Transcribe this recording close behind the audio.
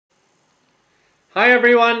Hi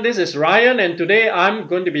everyone, this is Ryan, and today I'm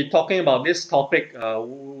going to be talking about this topic,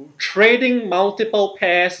 trading multiple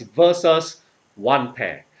pairs versus one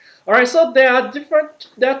pair. All right, so there are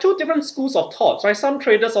two different schools of thoughts, right? Some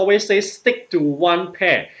traders always say stick to one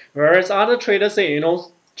pair, whereas other traders say,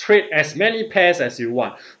 trade as many pairs as you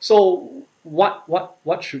want. So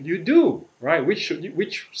what should you do, right?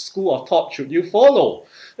 Which school of thought should you follow?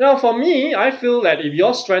 Now, for me, I feel that if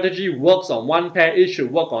your strategy works on one pair, it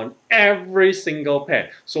should work on every single pair.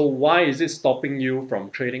 So why is it stopping you from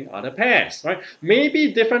trading other pairs, right?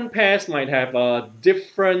 Maybe different pairs might have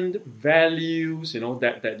different values,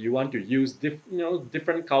 that you want to use,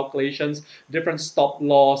 different calculations, different stop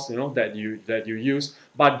loss, that you use.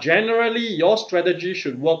 But generally, your strategy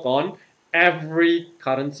should work on every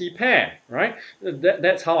currency pair, right?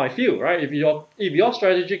 That's how I feel, right? If your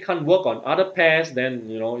strategy can't work on other pairs, then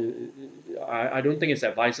I don't think it's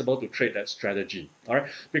advisable to trade that strategy, all right?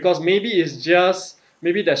 Because maybe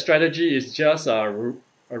that strategy is just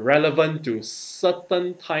relevant to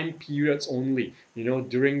certain time periods only,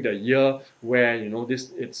 during the year where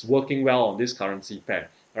this it's working well on this currency pair,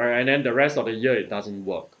 all right, and then the rest of the year it doesn't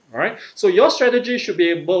work. All right, so your strategy should be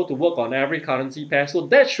able to work on every currency pair. So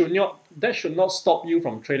that should not stop you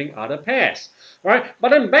from trading other pairs. All right, but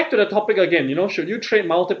then back to the topic again. Should you trade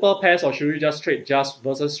multiple pairs or should you just trade just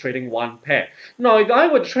versus trading one pair? Now, if I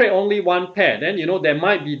would trade only one pair, then there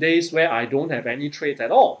might be days where I don't have any trades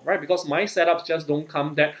at all, right? Because my setups just don't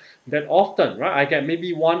come that often, right? I get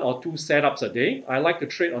maybe one or two setups a day. I like to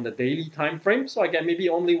trade on the daily time frame, so I get maybe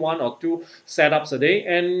only one or two setups a day,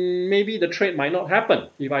 and maybe the trade might not happen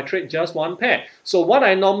if I trade just one pair. So what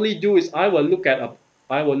I normally do is I will look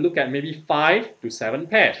at maybe 5 to 7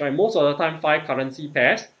 pairs, right? Most of the time, 5 currency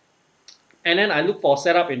pairs, and then I look for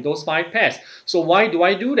setup in those 5 pairs. So why do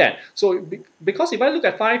I do that? So because if I look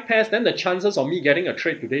at 5 pairs, then the chances of me getting a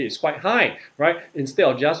trade today is quite high, right? Instead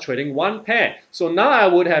of just trading one pair. So now I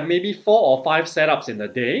would have maybe 4 or 5 setups in a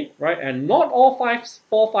day, right? And not all 4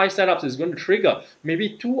 or 5 setups is going to trigger.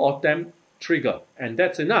 Maybe 2 of them trigger, and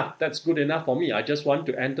that's enough. That's good enough for me. I just want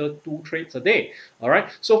to enter 2 trades a day. All right,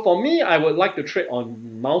 so for me, I would like to trade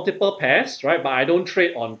on multiple pairs, right? But I don't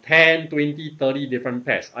trade on 10, 20, 30 different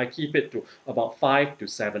pairs. I keep it to about 5 to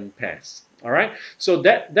 7 pairs. All right, so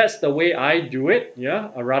that's the way I do it, yeah,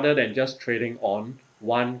 rather than just trading on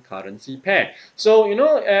one currency pair. So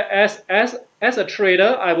as a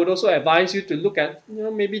trader, I would also advise you to look at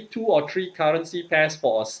maybe 2 or 3 currency pairs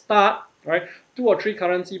for a start, right? 2 or 3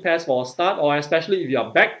 currency pairs for a start, or especially if you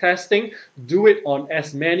are back testing, do it on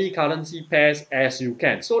as many currency pairs as you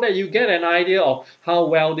can, so that you get an idea of how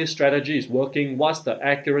well this strategy is working. What's the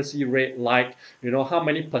accuracy rate like? How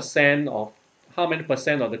many percent of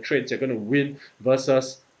the trades you're going to win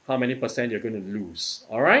versus how many percent you're going to lose.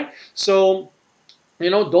 All right, so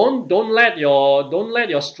don't let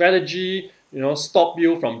your strategy stop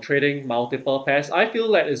you from trading multiple pairs. I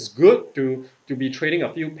feel that it's good to be trading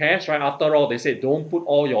a few pairs, right? After all, they say don't put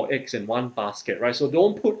all your eggs in one basket, right? So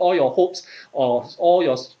don't put all your hopes or all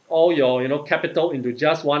your capital into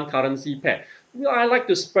just one currency pair. I like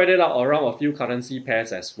to spread it out around a few currency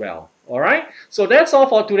pairs as well. All right, so that's all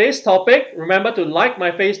for today's topic. Remember to like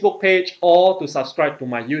my Facebook page or to subscribe to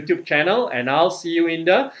my YouTube channel, and I'll see you in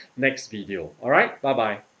the next video. All right, bye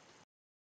bye.